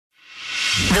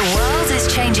The world is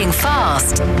changing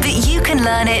fast, but you can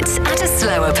learn it at a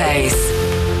slower pace.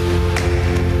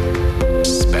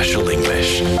 Special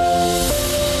English.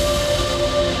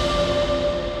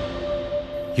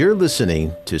 You're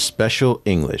listening to Special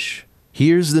English.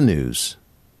 Here's the news.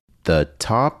 The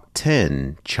top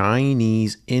 10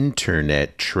 Chinese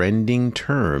internet trending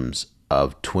terms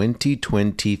of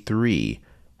 2023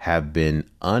 have been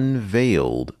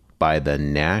unveiled by the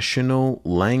National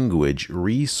Language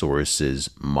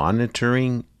Resources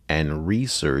Monitoring and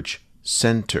Research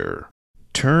Center.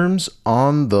 Terms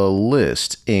on the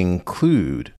list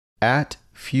include at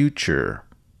future,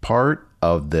 part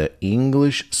of the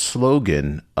English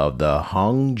slogan of the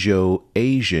Hangzhou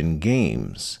Asian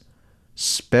Games,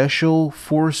 special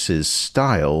forces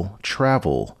style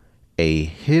travel, a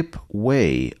hip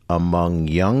way among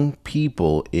young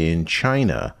people in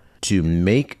China to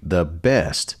make the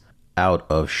best out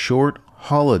of short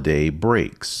holiday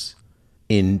breaks,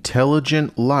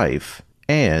 intelligent life,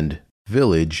 and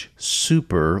Village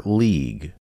Super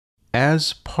League.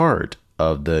 As part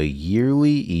of the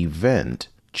yearly event,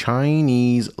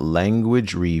 Chinese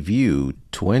Language Review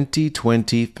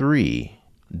 2023,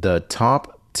 the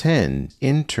top 10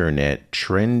 internet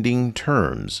trending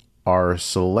terms are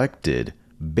selected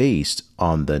based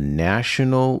on the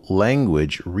National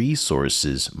Language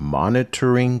Resources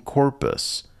Monitoring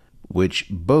Corpus, which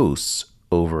boasts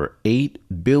over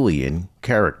 8 billion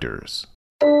characters.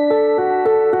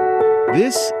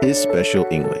 This is Special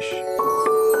English.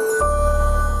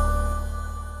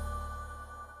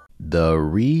 The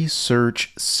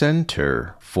Research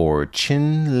Center for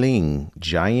Qinling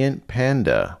Giant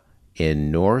Panda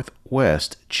in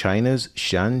northwest China's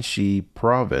Shanxi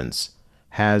province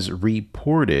has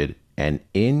reported an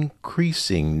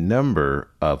increasing number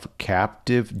of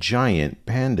captive giant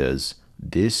pandas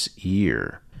this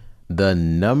year. The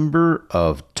number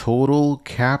of total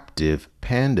captive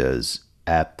pandas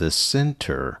at the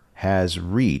center has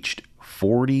reached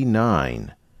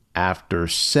 49 after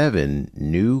 7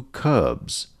 new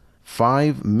cubs,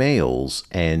 5 males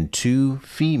and 2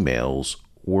 females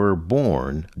were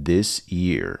born this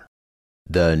year.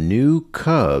 The new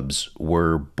cubs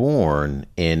were born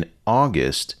in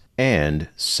August and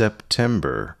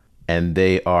September, and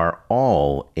they are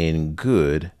all in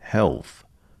good health.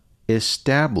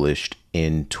 Established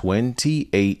in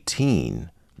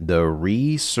 2018, the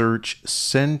Research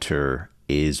Center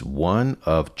is one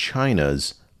of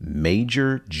China's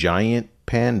major giant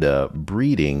panda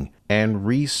breeding and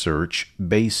research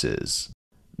bases.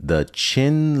 The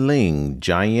Qinling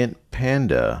giant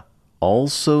panda,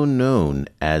 also known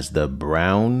as the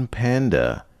brown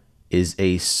panda, is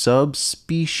a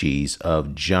subspecies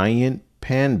of giant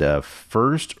panda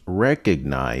first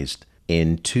recognized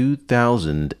in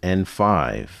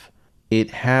 2005.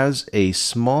 It has a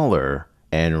smaller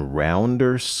and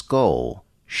rounder skull,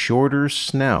 shorter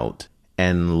snout,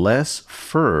 and less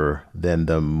fur than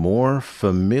the more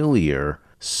familiar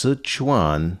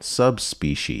Sichuan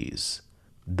subspecies.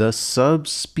 The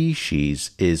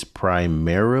subspecies is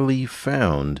primarily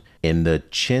found in the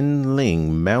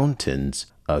Qinling Mountains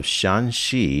of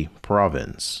Shanxi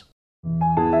Province.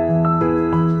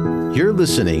 You're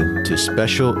listening to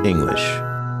Special English.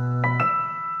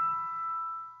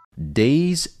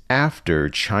 Days after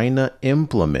China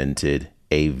implemented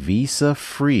a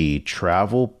visa-free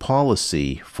travel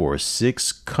policy for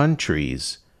 6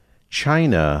 countries,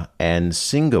 China and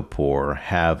Singapore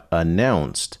have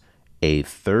announced a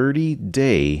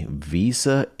 30-day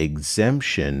visa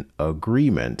exemption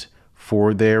agreement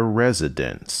for their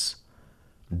residents.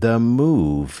 The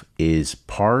move is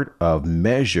part of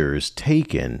measures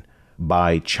taken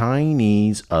by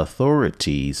Chinese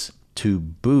authorities to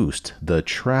boost the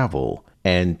travel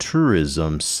and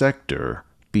tourism sector,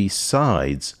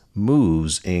 besides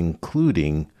moves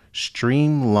including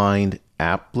streamlined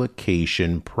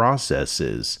application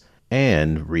processes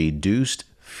and reduced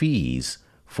fees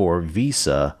for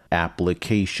visa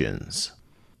applications.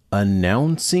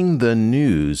 Announcing the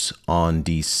news on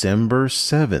December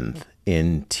 7th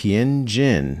in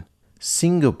Tianjin,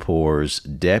 Singapore's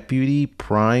Deputy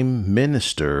Prime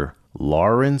Minister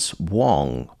Lawrence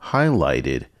Wong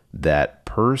highlighted that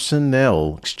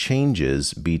personnel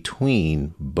exchanges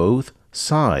between both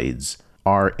sides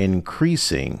are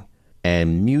increasing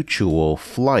and mutual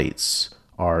flights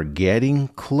are getting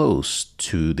close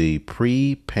to the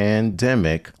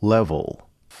pre-pandemic level.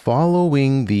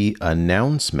 Following the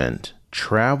announcement,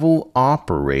 travel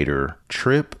operator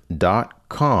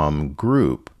Trip.com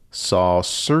Group saw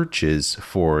searches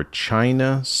for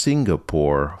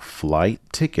China-Singapore flight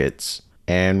tickets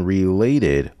and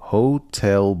related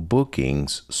hotel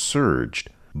bookings surged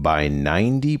by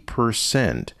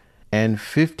 90% and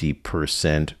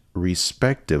 50%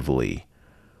 respectively,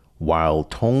 while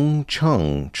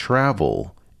Tongcheng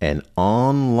Travel, an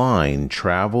online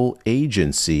travel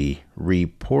agency,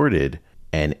 reported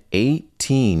an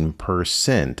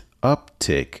 18%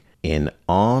 uptick in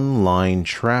online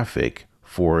traffic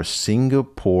for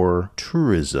Singapore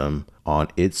tourism on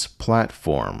its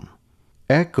platform.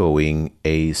 Echoing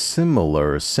a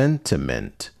similar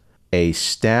sentiment, a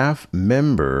staff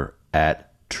member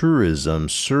at tourism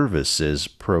services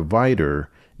provider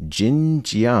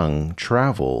Jinjiang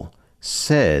Travel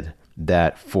said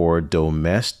that for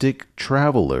domestic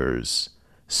travelers,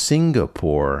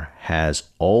 Singapore has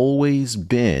always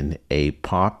been a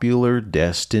popular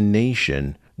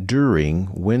destination during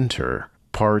winter,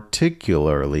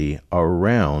 particularly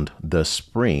around the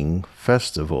Spring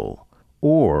Festival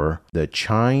or the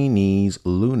Chinese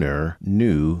Lunar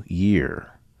New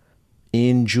Year.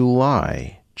 In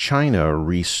July, China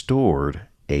restored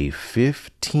a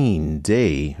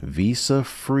 15-day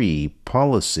visa-free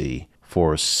policy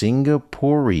for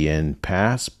Singaporean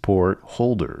passport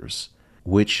holders,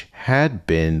 which had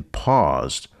been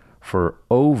paused for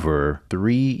over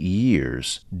 3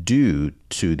 years due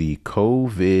to the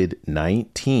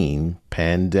COVID-19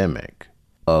 pandemic.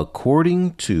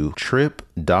 According to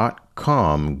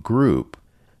Trip.com Group,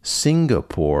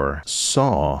 Singapore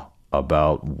saw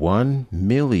about 1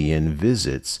 million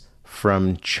visits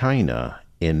from China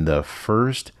in the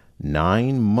first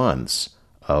 9 months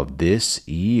of this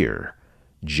year,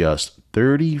 just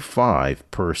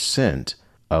 35%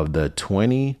 of the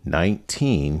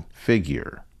 2019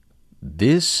 figure.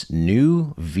 This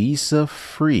new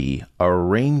visa-free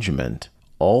arrangement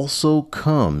also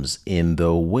comes in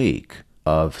the wake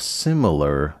of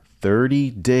similar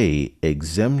 30-day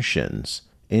exemptions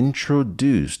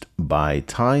introduced by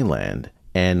Thailand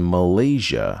and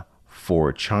Malaysia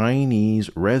for Chinese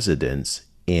residents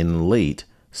in late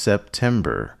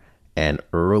September and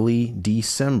early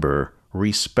December,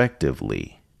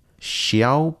 respectively.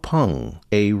 Xiao Peng,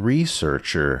 a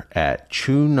researcher at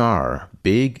Chunar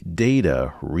Big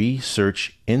Data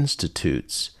Research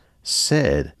Institutes,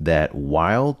 said that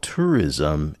while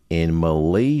tourism in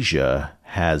Malaysia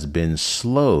has been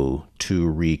slow to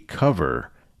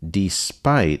recover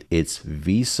despite its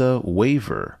visa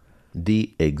waiver,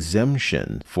 the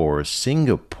exemption for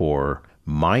Singapore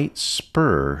might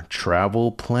spur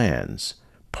travel plans,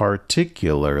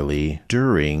 particularly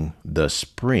during the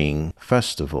Spring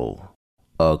Festival.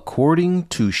 According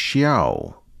to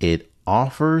Xiao, it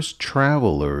offers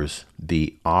travelers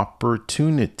the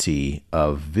opportunity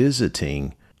of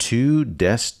visiting 2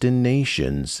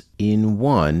 destinations in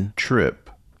one trip,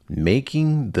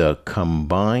 making the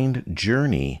combined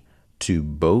journey to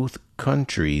both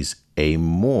countries a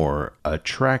more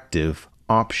attractive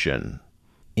option.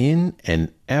 In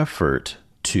an effort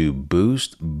to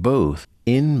boost both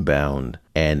inbound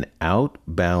and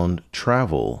outbound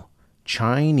travel,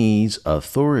 Chinese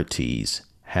authorities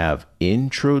have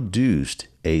introduced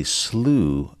a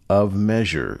slew of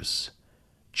measures.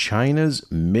 China's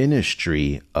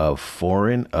Ministry of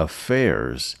Foreign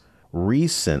Affairs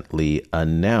recently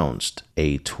announced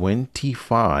a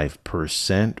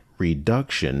 25%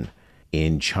 reduction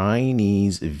in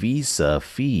Chinese visa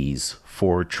fees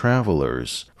for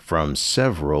travelers from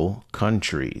several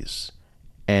countries.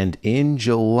 And in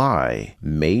July,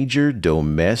 major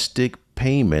domestic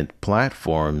payment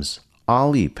platforms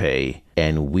Alipay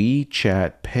and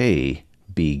WeChat Pay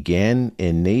began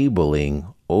enabling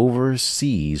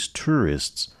overseas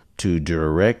tourists to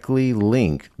directly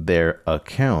link their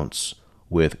accounts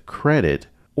with credit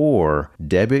or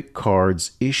debit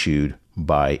cards issued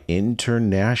by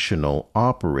international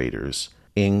operators,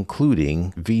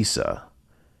 including Visa.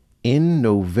 In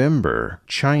November,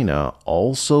 China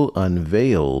also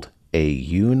unveiled a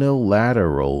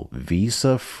unilateral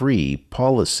visa-free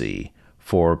policy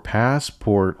for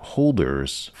passport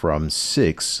holders from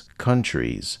 6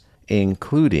 countries,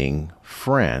 including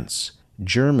France,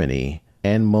 Germany,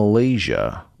 and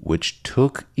Malaysia, which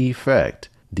took effect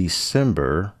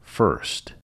December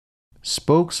 1st.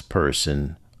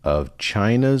 Spokesperson of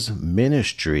China's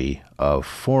Ministry of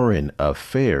Foreign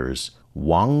Affairs,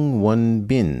 Wang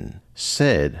Wenbin,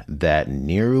 said that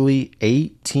nearly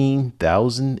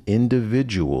 18,000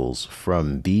 individuals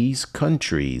from these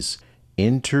countries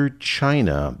entered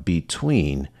China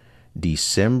between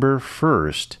December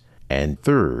 1st and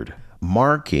 3rd,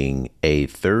 marking a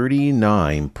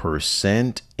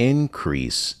 39%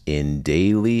 increase in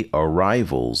daily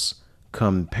arrivals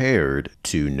compared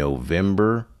to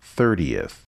November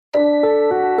 30th.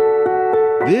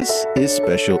 This is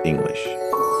Special English.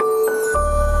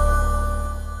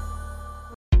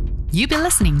 You've been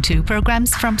listening to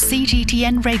programs from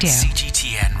CGTN Radio.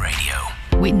 CGTN Radio.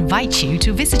 We invite you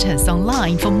to visit us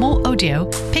online for more audio,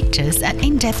 pictures, and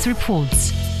in-depth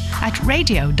reports. At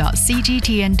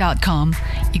radio.cgtn.com,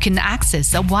 you can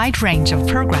access a wide range of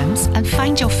programs and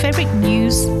find your favorite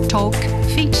news, talk,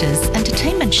 features,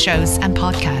 entertainment shows, and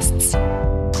podcasts.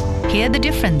 Hear the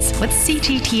difference with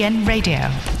CGTN Radio.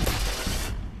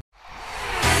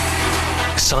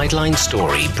 Sideline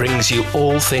Story brings you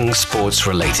all things sports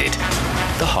related.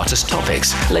 The hottest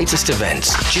topics, latest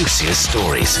events, juiciest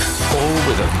stories, all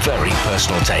with a very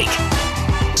personal take.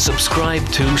 Subscribe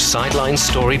to Sideline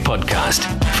Story Podcast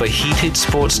for heated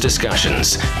sports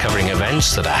discussions covering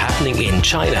events that are happening in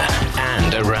China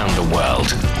and around the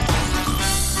world.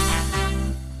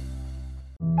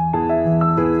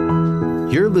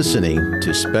 You're listening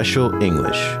to Special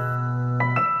English.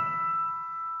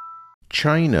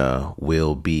 China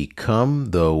will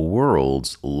become the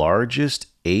world's largest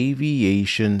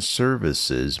aviation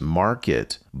services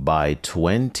market by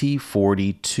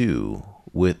 2042,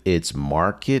 with its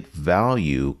market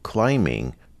value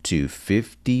climbing to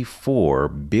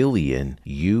 $54 billion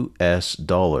US.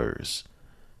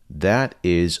 That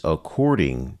is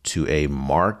according to a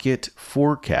market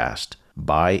forecast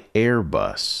by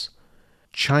Airbus.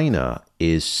 China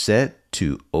is set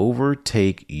to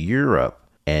overtake Europe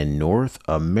and North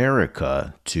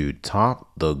America to top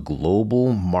the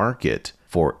global market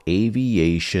for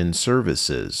aviation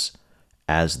services,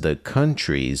 as the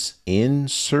country's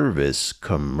in-service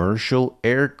commercial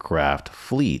aircraft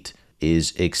fleet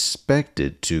is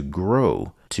expected to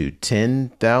grow to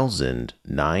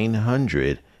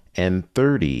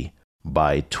 10,930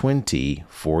 by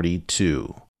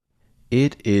 2042.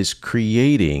 It is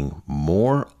creating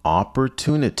more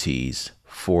opportunities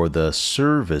for the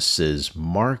services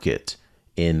market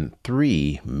in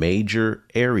three major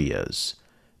areas,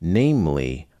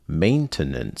 namely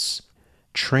maintenance,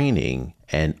 training,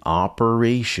 and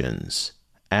operations,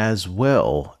 as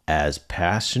well as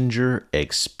passenger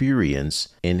experience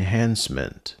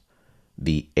enhancement.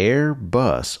 The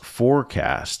Airbus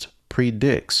forecast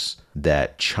predicts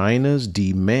that China's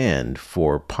demand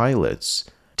for pilots,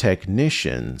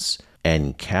 technicians,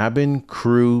 and cabin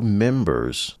crew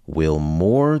members will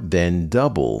more than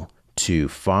double to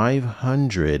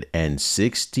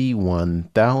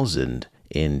 561,000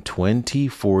 in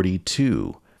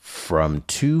 2042 from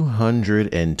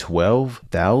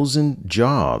 212,000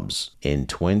 jobs in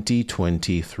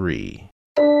 2023.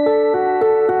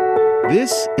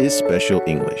 This is Special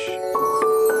English.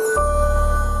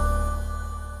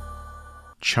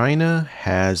 China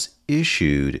has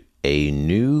issued a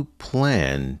new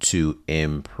plan to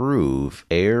improve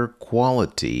air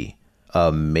quality,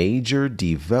 a major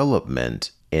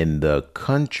development in the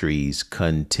country's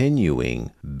continuing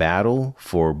battle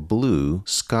for blue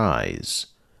skies.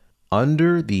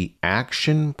 Under the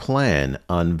action plan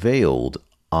unveiled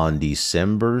on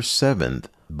December 7th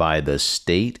by the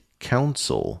State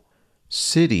Council,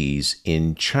 cities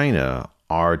in China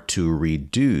are to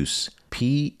reduce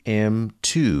PM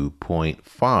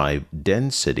 2.5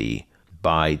 density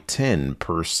by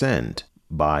 10%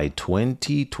 by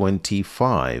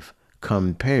 2025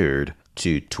 compared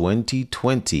to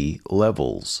 2020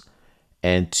 levels,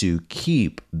 and to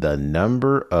keep the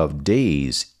number of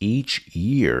days each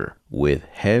year with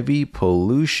heavy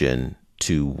pollution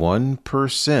to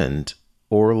 1%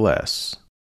 or less.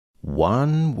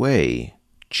 Wang Wei,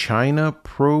 China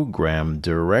Program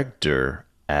Director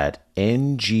at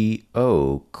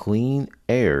NGO Clean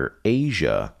Air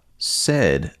Asia,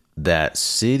 said that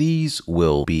cities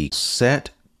will be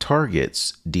set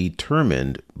targets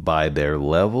determined by their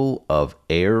level of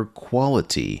air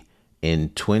quality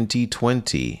in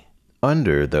 2020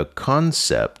 under the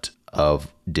concept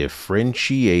of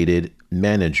differentiated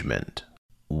management.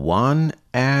 Wang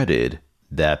added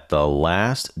that the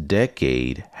last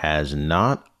decade has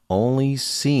not only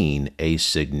seen a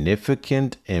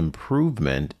significant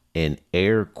improvement in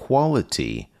air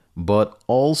quality, but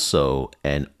also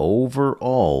an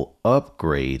overall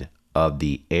upgrade of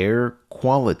the air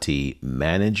quality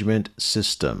management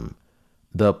system.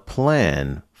 The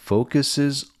plan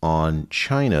focuses on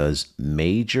China's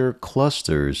major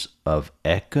clusters of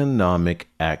economic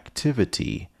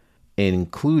activity,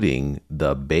 including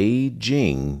the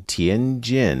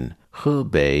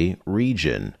Beijing-Tianjin-Hebei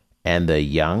region and the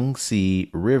Yangtze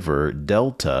River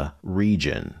Delta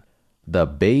region. The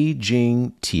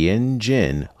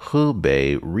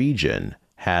Beijing-Tianjin-Hebei region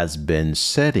has been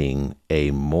setting a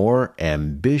more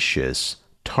ambitious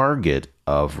target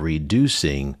of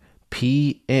reducing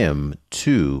PM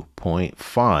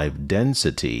 2.5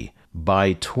 density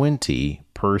by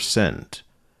 20%.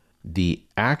 The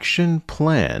action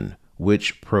plan,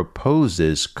 which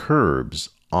proposes curbs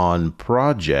on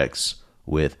projects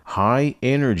with high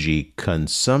energy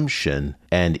consumption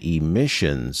and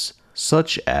emissions,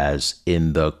 such as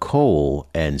in the coal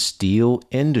and steel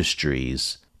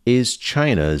industries, is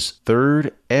China's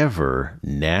third ever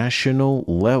national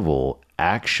level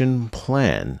action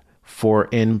plan for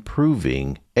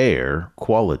improving air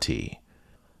quality.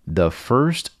 The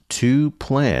first two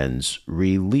plans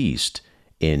released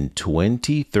in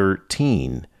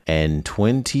 2013 and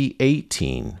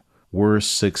 2018 were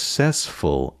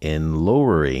successful in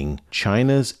lowering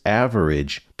China's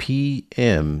average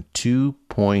PM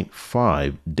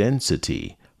 2.5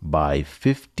 density by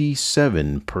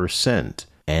 57%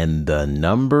 and the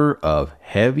number of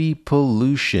heavy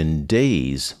pollution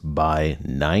days by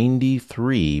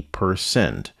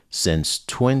 93% since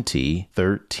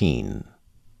 2013.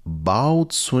 Bao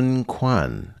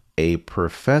Cunquan, a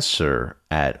professor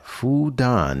at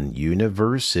Fudan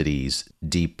University's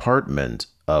Department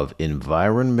of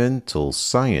Environmental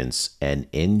Science and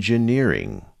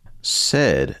Engineering,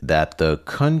 said that the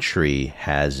country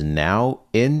has now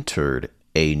entered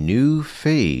a new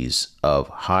phase of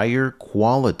higher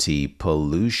quality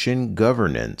pollution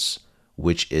governance,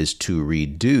 which is to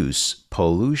reduce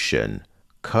pollution,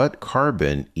 cut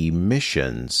carbon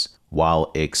emissions,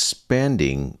 while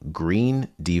expanding green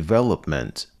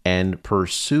development and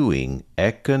pursuing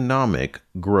economic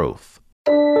growth.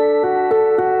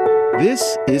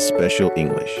 This is Special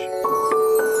English.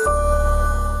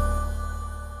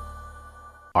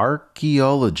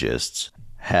 Archaeologists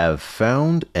have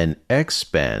found an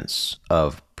expanse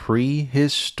of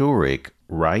prehistoric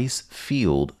rice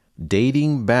field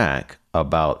dating back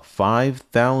about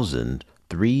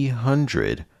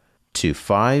 5,300 to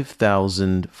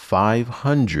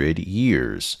 5,500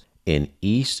 years in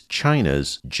East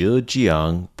China's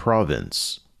Zhejiang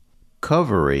province,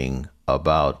 covering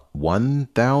about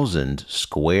 1,000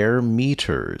 square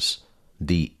meters.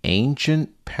 The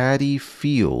ancient paddy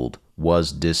field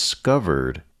was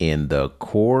discovered in the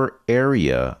core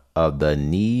area of the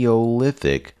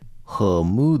Neolithic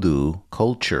Hemudu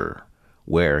culture,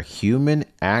 where human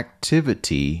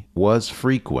activity was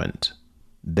frequent.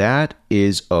 That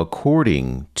is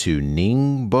according to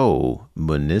Ningbo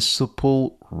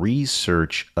Municipal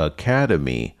Research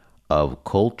Academy of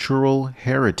Cultural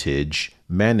Heritage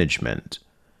Management.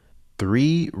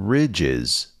 3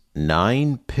 ridges,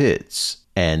 9 pits,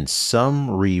 and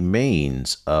some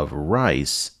remains of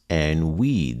rice and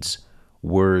weeds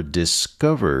were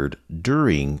discovered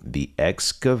during the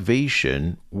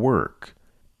excavation work.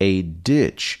 A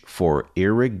ditch for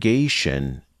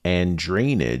irrigation and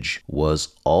drainage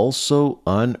was also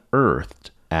unearthed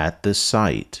at the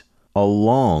site,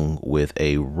 along with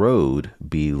a road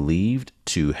believed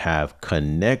to have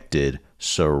connected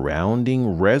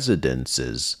surrounding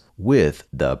residences with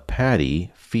the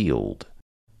paddy field.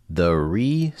 The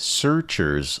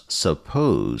researchers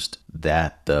supposed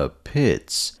that the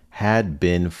pits had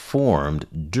been formed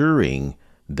during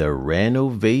the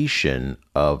renovation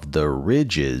of the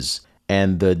ridges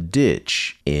and the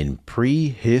ditch in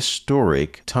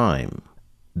prehistoric time.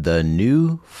 The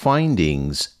new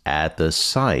findings at the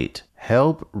site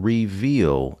help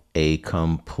reveal a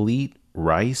complete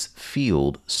rice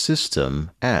field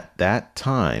system at that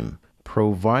time,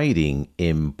 providing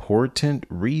important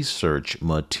research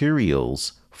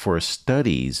materials for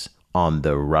studies on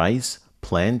the rice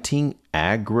planting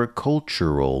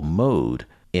agricultural mode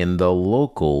in the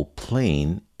local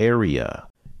plain area.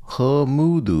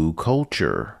 Hemudu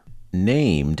culture,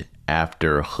 named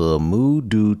after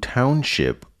Hemudu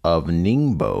Township of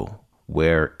Ningbo,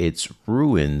 where its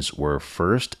ruins were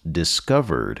first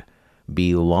discovered,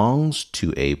 belongs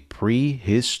to a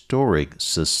prehistoric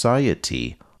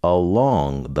society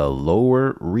along the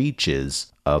lower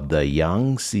reaches of the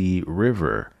Yangtze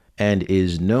River and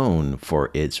is known for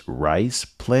its rice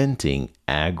planting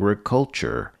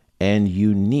agriculture and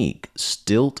unique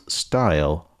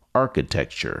stilt-style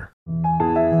architecture.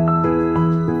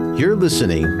 You're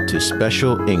listening to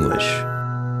Special English.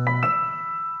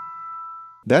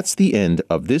 That's the end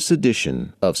of this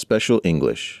edition of Special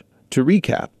English. To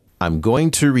recap, I'm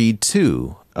going to read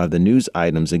 2 of the news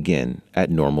items again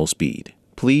at normal speed.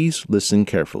 Please listen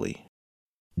carefully.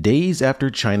 Days after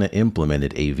China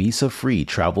implemented a visa-free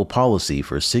travel policy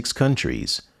for 6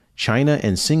 countries, China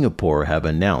and Singapore have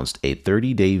announced a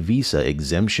 30-day visa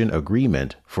exemption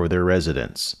agreement for their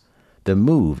residents. The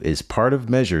move is part of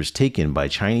measures taken by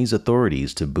Chinese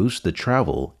authorities to boost the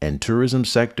travel and tourism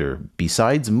sector,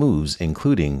 besides moves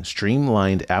including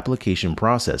streamlined application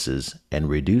processes and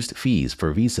reduced fees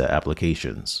for visa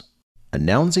applications.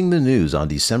 Announcing the news on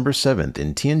December 7th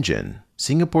in Tianjin,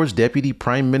 Singapore's Deputy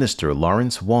Prime Minister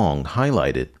Lawrence Wong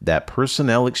highlighted that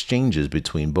personnel exchanges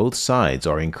between both sides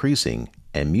are increasing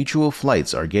and mutual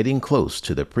flights are getting close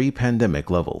to the pre-pandemic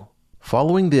level.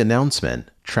 Following the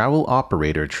announcement, travel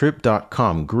operator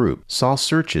Trip.com Group saw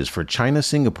searches for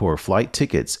China-Singapore flight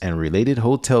tickets and related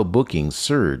hotel bookings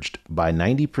surged by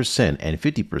 90% and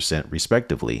 50%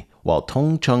 respectively, while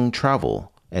Tongcheng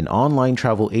Travel, an online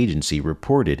travel agency,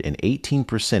 reported an 18%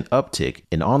 uptick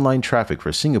in online traffic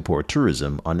for Singapore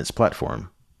tourism on its platform.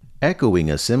 Echoing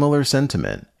a similar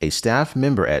sentiment, a staff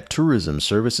member at tourism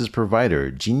services provider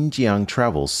Jinjiang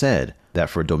Travel said that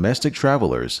for domestic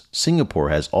travelers, Singapore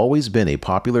has always been a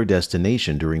popular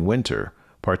destination during winter,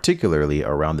 particularly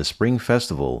around the Spring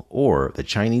Festival or the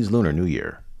Chinese Lunar New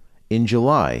Year. In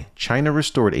July, China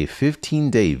restored a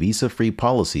 15-day visa-free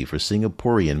policy for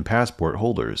Singaporean passport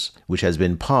holders, which has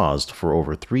been paused for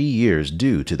over 3 years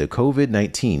due to the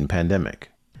COVID-19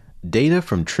 pandemic. Data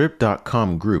from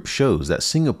Trip.com Group shows that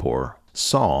Singapore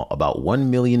saw about 1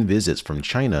 million visits from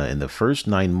China in the first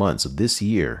 9 months of this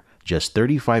year, just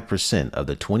 35% of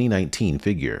the 2019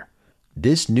 figure.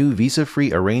 This new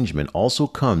visa-free arrangement also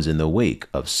comes in the wake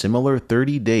of similar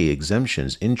 30-day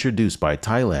exemptions introduced by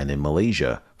Thailand and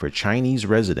Malaysia for Chinese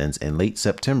residents in late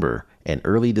September and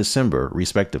early December,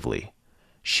 respectively.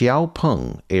 Xiao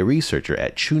Peng, a researcher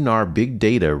at Chunar Big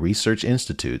Data Research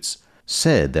Institutes,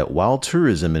 said that while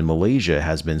tourism in Malaysia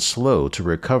has been slow to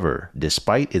recover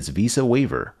despite its visa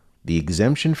waiver, the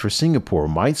exemption for Singapore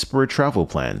might spur travel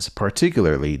plans,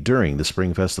 particularly during the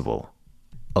Spring Festival.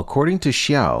 According to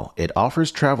Xiao, it offers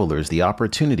travelers the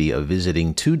opportunity of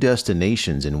visiting 2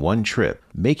 destinations in one trip,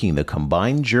 making the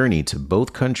combined journey to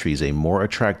both countries a more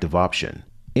attractive option.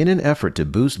 In an effort to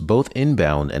boost both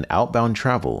inbound and outbound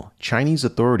travel, Chinese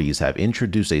authorities have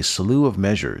introduced a slew of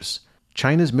measures.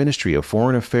 China's Ministry of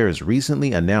Foreign Affairs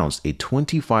recently announced a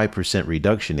 25%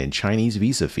 reduction in Chinese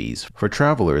visa fees for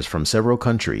travelers from several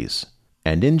countries.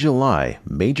 And in July,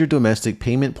 major domestic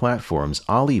payment platforms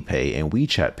Alipay and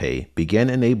WeChat Pay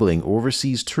began enabling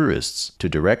overseas tourists to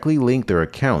directly link their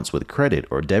accounts with credit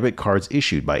or debit cards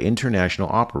issued by international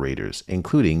operators,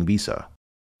 including Visa.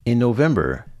 In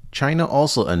November, China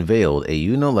also unveiled a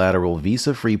unilateral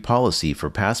visa-free policy for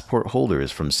passport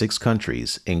holders from 6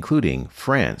 countries, including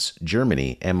France,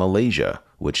 Germany, and Malaysia,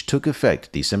 which took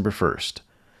effect December 1st.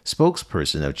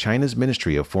 Spokesperson of China's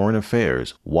Ministry of Foreign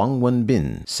Affairs, Wang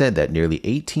Wenbin, said that nearly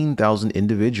 18,000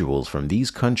 individuals from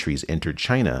these countries entered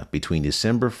China between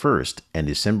December 1st and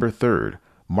December 3rd,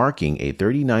 marking a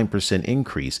 39%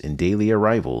 increase in daily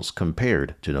arrivals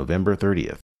compared to November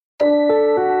 30th.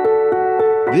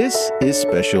 This is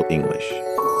Special English.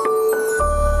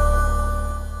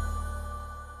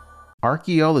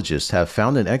 Archaeologists have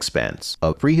found an expanse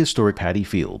of prehistoric paddy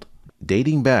field,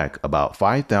 dating back about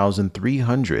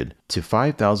 5,300 to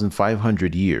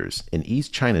 5,500 years in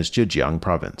East China's Zhejiang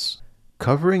province.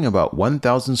 Covering about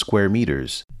 1,000 square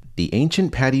meters, the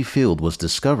ancient paddy field was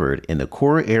discovered in the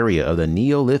core area of the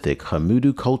Neolithic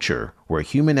Hamudu culture where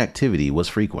human activity was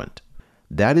frequent.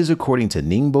 That is according to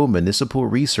Ningbo Municipal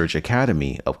Research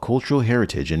Academy of Cultural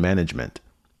Heritage and Management.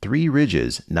 3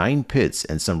 ridges, 9 pits,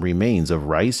 and some remains of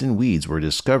rice and weeds were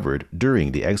discovered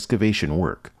during the excavation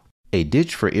work. A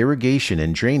ditch for irrigation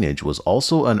and drainage was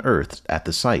also unearthed at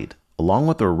the site, along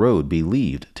with a road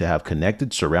believed to have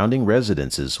connected surrounding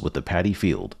residences with the paddy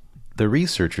field. The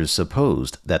researchers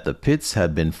supposed that the pits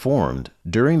had been formed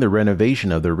during the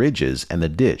renovation of the ridges and the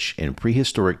ditch in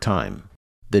prehistoric time.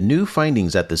 The new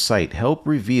findings at the site help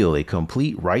reveal a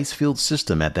complete rice field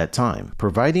system at that time,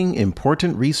 providing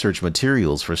important research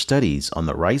materials for studies on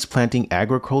the rice planting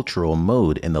agricultural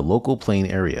mode in the local plain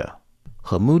area.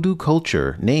 Hamudu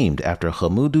culture, named after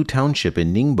Hamudu Township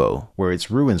in Ningbo, where its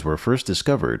ruins were first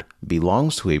discovered,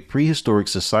 belongs to a prehistoric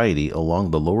society along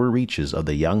the lower reaches of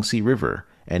the Yangtze River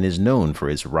and is known for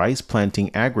its rice planting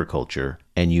agriculture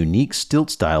and unique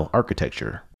stilt-style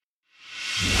architecture.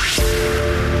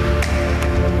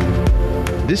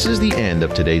 This is the end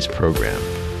of today's program.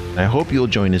 I hope you'll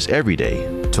join us every day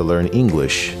to learn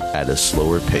English at a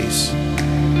slower pace.